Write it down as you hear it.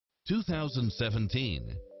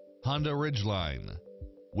2017 Honda Ridgeline.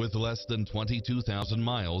 With less than 22,000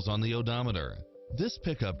 miles on the odometer, this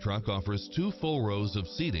pickup truck offers 2 full rows of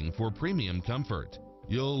seating for premium comfort.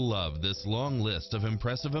 You'll love this long list of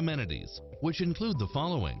impressive amenities, which include the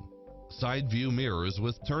following: side view mirrors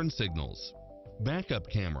with turn signals, backup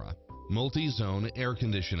camera, multi-zone air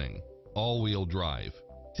conditioning, all-wheel drive,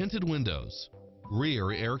 tinted windows,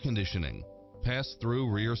 rear air conditioning, pass-through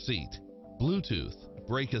rear seat, Bluetooth,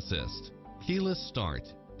 brake assist, keyless start,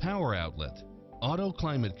 power outlet, auto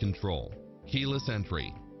climate control, keyless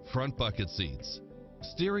entry, front bucket seats,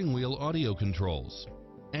 steering wheel audio controls,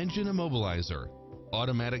 engine immobilizer,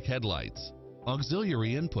 automatic headlights,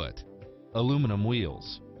 auxiliary input, aluminum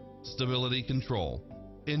wheels, stability control.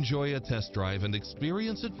 Enjoy a test drive and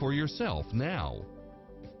experience it for yourself now.